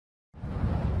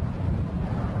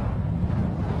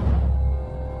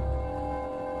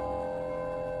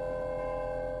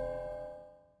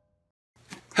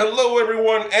Hello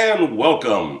everyone and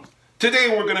welcome. Today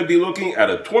we're going to be looking at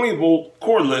a 20-volt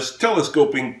cordless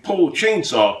telescoping pole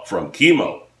chainsaw from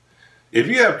Kimo. If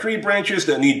you have tree branches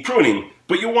that need pruning,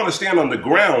 but you want to stand on the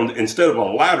ground instead of a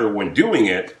ladder when doing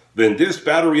it, then this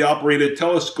battery-operated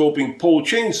telescoping pole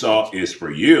chainsaw is for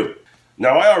you.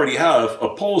 Now I already have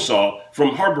a pole saw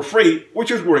from Harbor Freight, which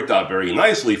has worked out very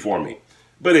nicely for me.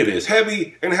 But it is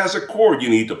heavy and has a cord you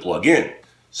need to plug in.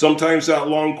 Sometimes that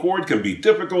long cord can be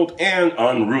difficult and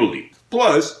unruly.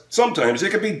 Plus, sometimes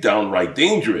it can be downright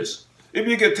dangerous. If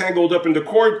you get tangled up in the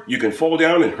cord, you can fall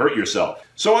down and hurt yourself.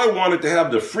 So I wanted to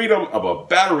have the freedom of a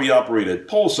battery-operated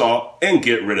pole saw and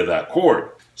get rid of that cord.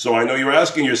 So I know you're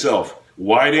asking yourself,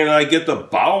 why didn't I get the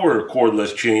Bauer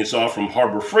cordless chainsaw from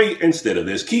Harbor Freight instead of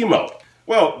this Kimo?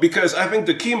 Well, because I think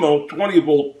the Kimo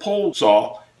 20-volt pole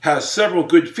saw has several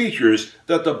good features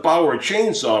that the Bauer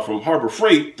chainsaw from Harbor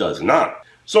Freight does not.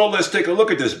 So let's take a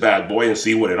look at this bad boy and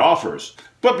see what it offers.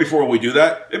 But before we do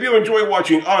that, if you enjoy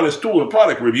watching honest tool and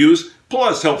product reviews,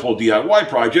 plus helpful DIY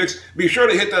projects, be sure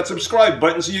to hit that subscribe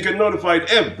button so you get notified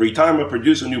every time I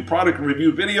produce a new product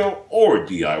review video or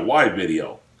DIY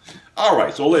video.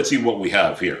 Alright, so let's see what we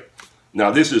have here.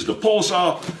 Now this is the pole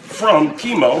saw from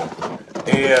Kimo,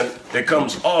 and it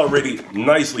comes already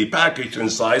nicely packaged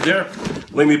inside there.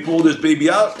 Let me pull this baby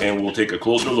out and we'll take a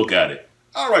closer look at it.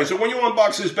 Alright, so when you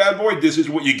unbox this bad boy, this is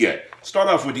what you get. Start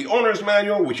off with the owner's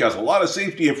manual, which has a lot of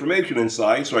safety information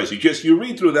inside, so I suggest you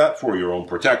read through that for your own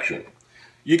protection.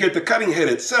 You get the cutting head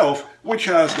itself, which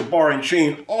has the bar and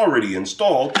chain already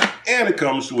installed, and it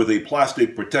comes with a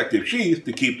plastic protective sheath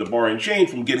to keep the bar and chain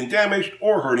from getting damaged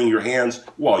or hurting your hands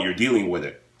while you're dealing with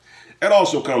it. It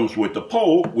also comes with the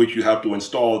pole, which you have to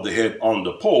install the head on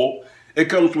the pole. It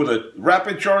comes with a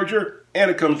rapid charger, and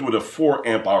it comes with a 4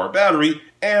 amp hour battery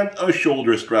and a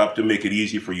shoulder strap to make it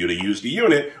easy for you to use the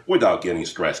unit without getting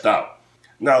stressed out.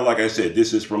 Now, like I said,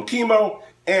 this is from Kimo,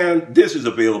 and this is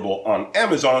available on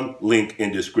Amazon, link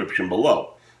in description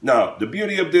below. Now, the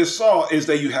beauty of this saw is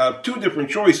that you have two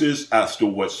different choices as to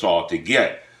what saw to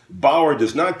get. Bauer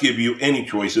does not give you any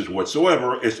choices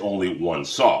whatsoever, it's only one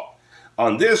saw.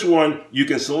 On this one, you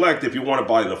can select if you want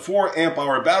to buy the 4 amp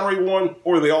hour battery one,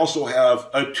 or they also have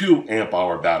a 2 amp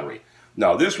hour battery.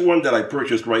 Now this one that I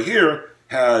purchased right here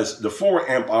has the 4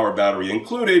 amp hour battery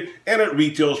included, and it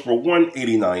retails for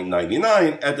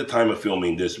 $189.99 at the time of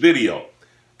filming this video.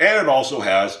 And it also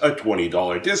has a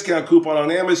 $20 discount coupon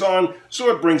on Amazon, so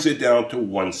it brings it down to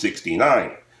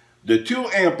 $169. The 2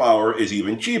 amp hour is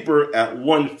even cheaper at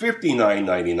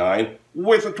 $159.99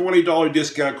 with a $20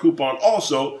 discount coupon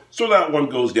also, so that one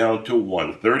goes down to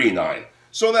 $139.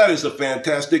 So that is a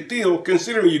fantastic deal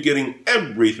considering you're getting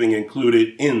everything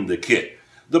included in the kit.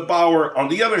 The Bauer, on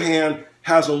the other hand,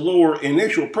 has a lower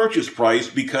initial purchase price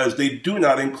because they do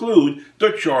not include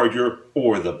the charger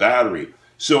or the battery.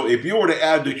 So if you were to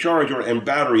add the charger and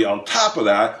battery on top of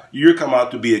that, you come out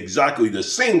to be exactly the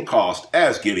same cost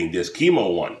as getting this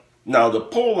Kimo one. Now the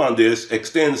pole on this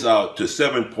extends out to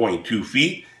 7.2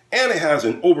 feet and it has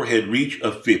an overhead reach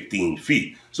of 15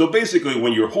 feet. So basically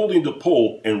when you're holding the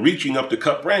pole and reaching up to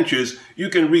cut branches, you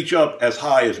can reach up as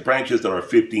high as branches that are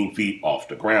 15 feet off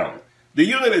the ground. The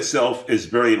unit itself is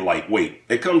very lightweight.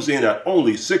 It comes in at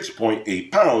only 6.8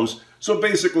 pounds, so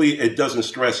basically it doesn't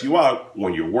stress you out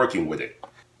when you're working with it.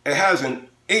 It has an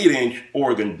 8-inch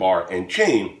organ bar and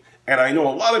chain, and I know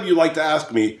a lot of you like to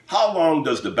ask me, how long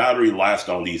does the battery last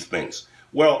on these things?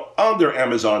 Well, on their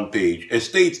Amazon page, it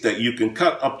states that you can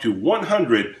cut up to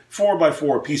 100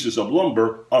 4x4 pieces of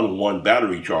lumber on one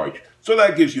battery charge. So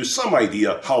that gives you some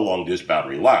idea how long this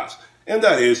battery lasts, and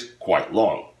that is quite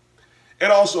long. It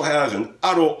also has an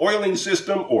auto oiling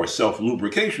system or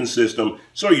self-lubrication system,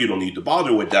 so you don't need to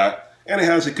bother with that. And it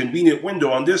has a convenient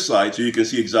window on this side so you can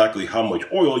see exactly how much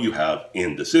oil you have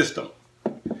in the system.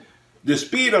 The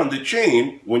speed on the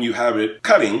chain, when you have it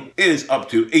cutting, is up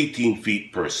to 18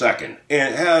 feet per second.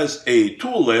 And it has a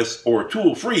toolless or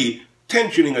tool-free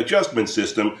tensioning adjustment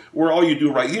system where all you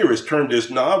do right here is turn this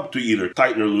knob to either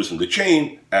tighten or loosen the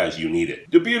chain as you need it.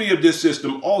 The beauty of this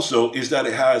system also is that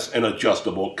it has an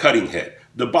adjustable cutting head.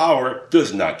 The Bauer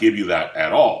does not give you that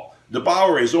at all. The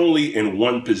Bauer is only in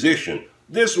one position.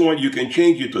 This one you can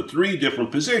change it to 3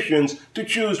 different positions to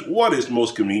choose what is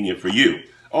most convenient for you.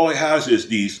 All it has is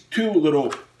these 2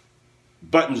 little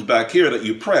buttons back here that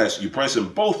you press them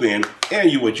both in, and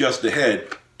you adjust the head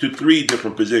to 3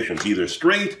 different positions, either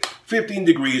straight, 15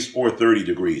 degrees, or 30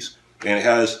 degrees. And it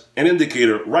has an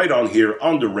indicator right on here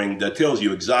on the ring that tells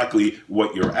you exactly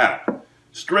what you're at.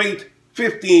 Straight,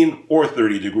 15, or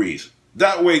 30 degrees.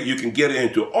 That way you can get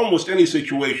into almost any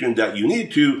situation that you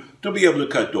need to be able to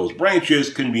cut those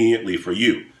branches conveniently for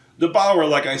you. The Bauer,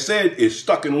 like I said, is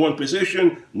stuck in one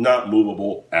position, not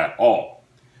movable at all.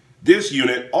 This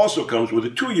unit also comes with a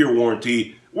 2-year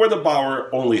warranty, where the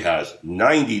Bauer only has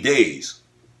 90 days.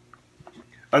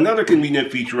 Another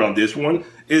convenient feature on this one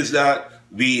is that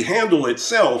the handle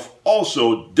itself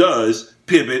also does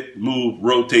pivot, move,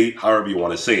 rotate, however you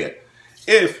want to say it.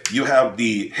 If you have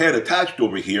the head attached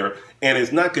over here and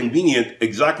it's not convenient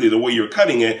exactly the way you're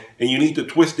cutting it and you need to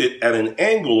twist it at an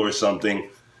angle or something,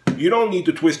 you don't need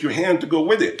to twist your hand to go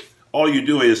with it. All you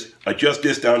do is adjust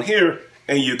this down here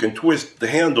and you can twist the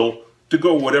handle to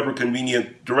go whatever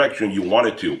convenient direction you want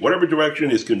it to, whatever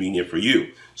direction is convenient for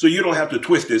you. So you don't have to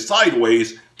twist it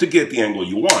sideways to get the angle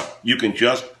you want. You can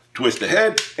just twist the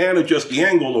head and adjust the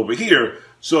angle over here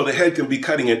so the head can be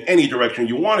cutting in any direction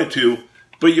you want it to,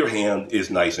 but your hand is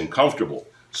nice and comfortable.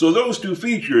 So those two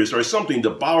features are something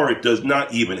the Bauer does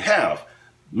not even have,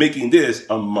 making this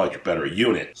a much better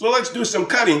unit. So let's do some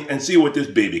cutting and see what this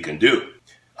baby can do.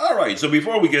 Alright, so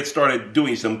before we get started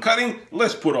doing some cutting,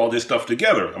 let's put all this stuff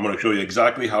together. I'm going to show you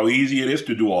exactly how easy it is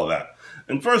to do all that.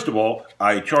 And first of all,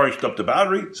 I charged up the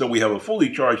battery, so we have a fully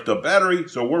charged up battery,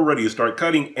 so we're ready to start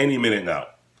cutting any minute now.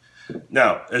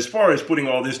 Now, as far as putting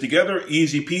all this together,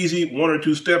 easy peasy, 1 or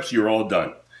 2 steps, you're all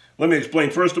done. Let me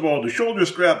explain. First of all, the shoulder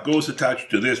strap goes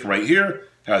attached to this right here,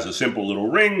 has a simple little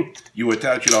ring, you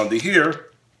attach it onto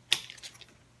here,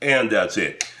 and that's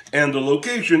it. And the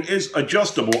location is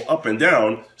adjustable up and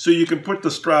down, so you can put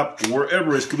the strap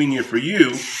wherever is convenient for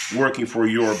you, working for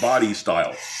your body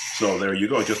style. So there you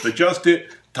go, just adjust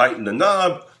it, tighten the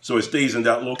knob so it stays in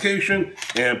that location,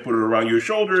 and put it around your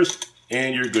shoulders,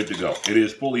 and you're good to go. It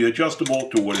is fully adjustable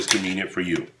to what is convenient for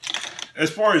you. As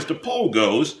far as the pole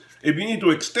goes, if you need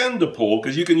to extend the pole,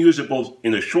 because you can use it both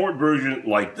in a short version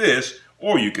like this,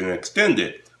 or you can extend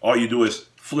it. All you do is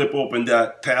flip open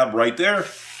that tab right there,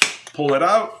 pull it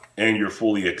out, and you're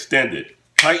fully extended.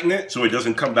 Tighten it so it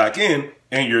doesn't come back in,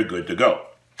 and you're good to go.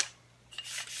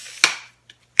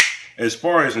 As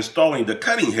far as installing the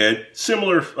cutting head,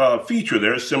 similar feature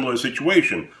there, similar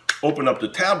situation. Open up the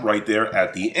tab right there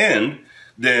at the end,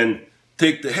 then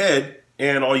take the head,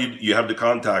 and all you have the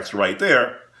contacts right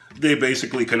there. They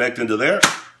basically connect into there.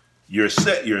 You're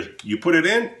set. You put it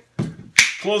in,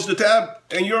 close the tab,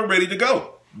 and you're ready to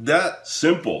go. That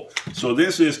simple. So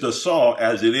this is the saw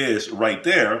as it is right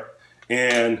there,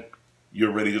 and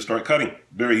you're ready to start cutting.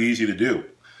 Very easy to do.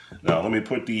 Now let me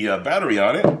put the battery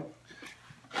on it.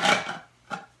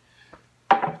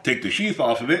 Take the sheath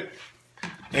off of it,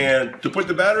 and to put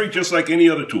the battery, just like any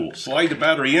other tool, slide the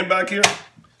battery in back here,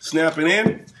 snap it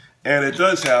in, and it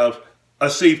does have a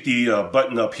safety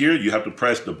button up here. You have to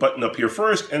press the button up here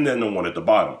first, and then the one at the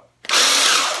bottom.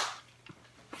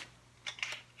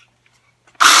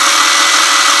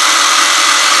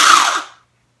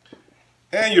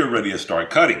 And you're ready to start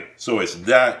cutting. So it's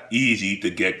that easy to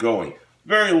get going.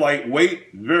 Very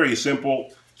lightweight, very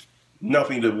simple,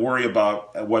 nothing to worry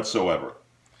about whatsoever.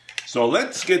 So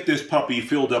let's get this puppy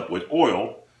filled up with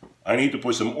oil. I need to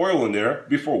put some oil in there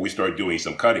before we start doing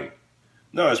some cutting.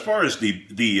 Now, as far as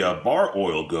the bar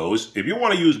oil goes, if you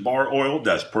want to use bar oil,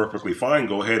 that's perfectly fine.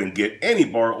 Go ahead and get any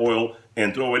bar oil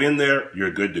and throw it in there.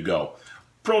 You're good to go.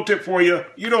 Pro tip for you,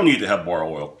 you don't need to have bar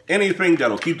oil. Anything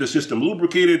that'll keep the system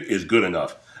lubricated is good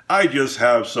enough. I just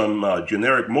have some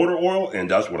generic motor oil, and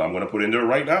that's what I'm going to put in there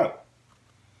right now.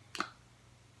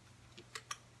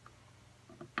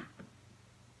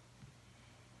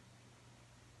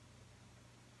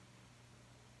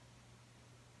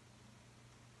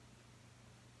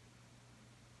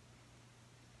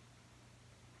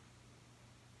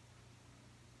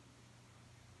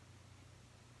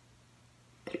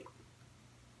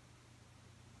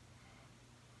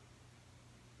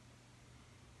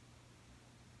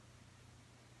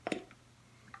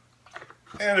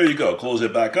 And there you go, close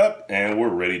it back up, and we're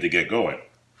ready to get going.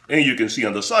 And you can see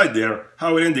on the side there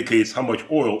how it indicates how much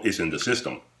oil is in the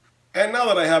system. And now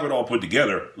that I have it all put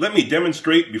together, let me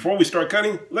demonstrate, before we start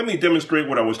cutting, let me demonstrate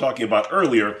what I was talking about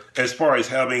earlier as far as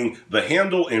having the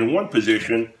handle in one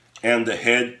position and the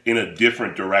head in a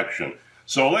different direction.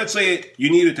 So let's say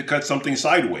you needed to cut something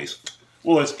sideways.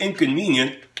 Well, it's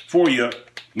inconvenient for you,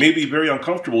 maybe very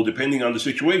uncomfortable depending on the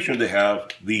situation, to have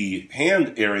the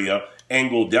hand area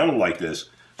angled down like this.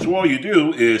 So all you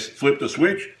do is flip the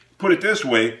switch, put it this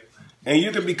way, and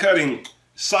you can be cutting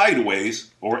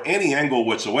sideways or any angle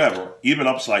whatsoever, even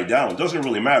upside down. It doesn't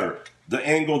really matter the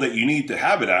angle that you need to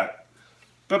have it at.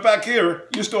 But back here,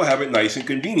 you still have it nice and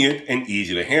convenient and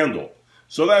easy to handle.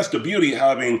 So that's the beauty of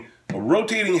having a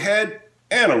rotating head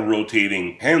and a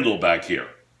rotating handle back here.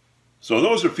 So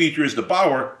those are features the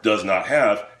Bauer does not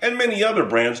have, and many other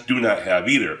brands do not have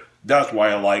either. That's why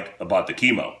I like about the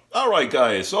Kimo. Alright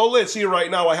guys, so let's see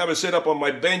right now. I have it set up on my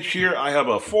bench here. I have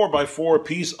a 4x4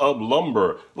 piece of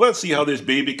lumber. Let's see how this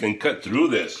baby can cut through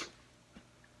this.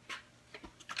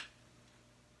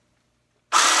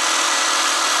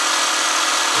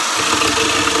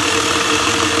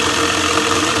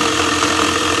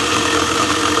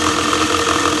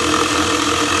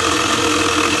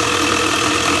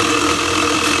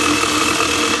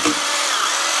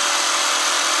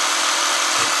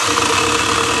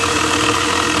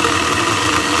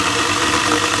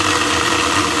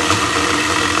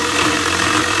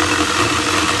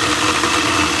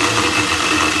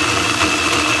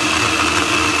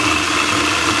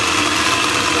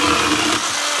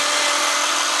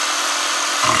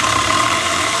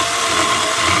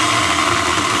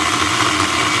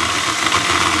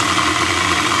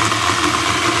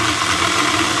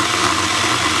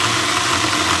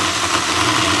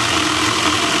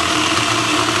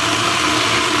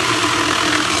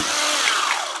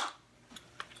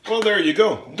 Well, there you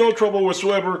go. No trouble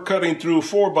whatsoever cutting through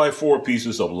 4x4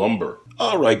 pieces of lumber.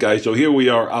 Alright guys, so here we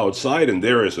are outside and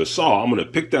there is a saw. I'm going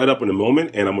to pick that up in a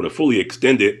moment and I'm going to fully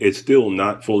extend it. It's still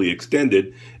not fully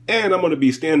extended. And I'm going to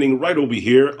be standing right over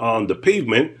here on the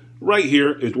pavement. Right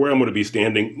here is where I'm going to be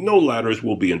standing. No ladders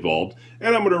will be involved.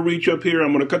 And I'm going to reach up here.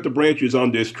 I'm going to cut the branches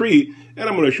on this tree. And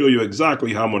I'm going to show you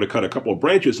exactly how I'm going to cut a couple of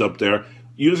branches up there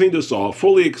using the saw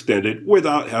fully extended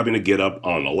without having to get up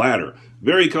on a ladder.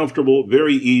 Very comfortable,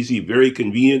 very easy, very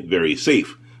convenient, very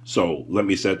safe. So let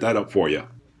me set that up for you.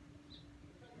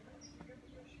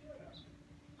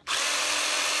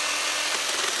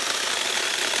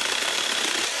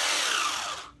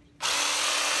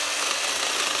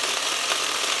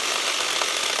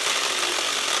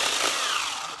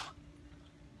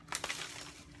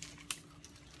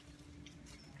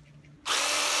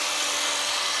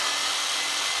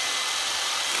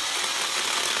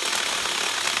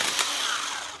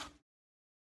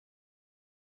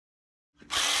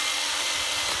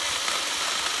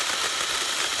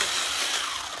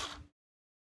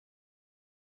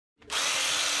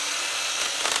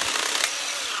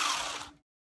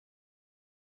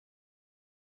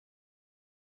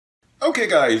 Okay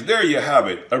guys, there you have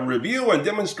it. A review and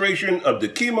demonstration of the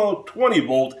Kimo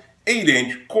 20V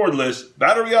 8-inch cordless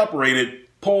battery operated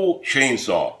pole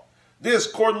chainsaw.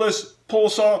 This cordless pole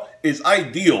saw is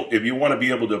ideal if you want to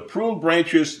be able to prune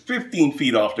branches 15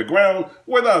 feet off the ground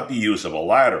without the use of a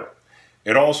ladder.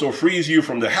 It also frees you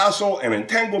from the hassle and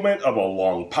entanglement of a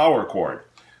long power cord.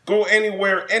 Go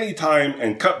anywhere, anytime,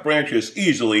 and cut branches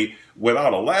easily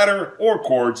without a ladder or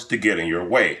cords to get in your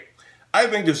way. I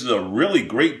think this is a really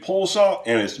great pole saw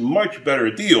and it's much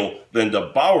better deal than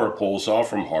the Bauer Pole Saw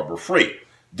from Harbor Freight.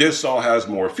 This saw has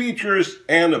more features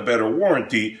and a better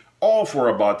warranty, all for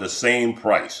about the same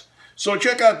price. So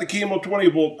check out the Kimo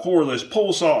 20V Cordless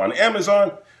Pole Saw on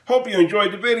Amazon. Hope you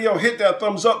enjoyed the video. Hit that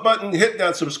thumbs up button, hit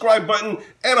that subscribe button,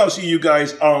 and I'll see you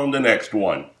guys on the next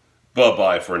one.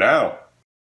 Bye-bye for now.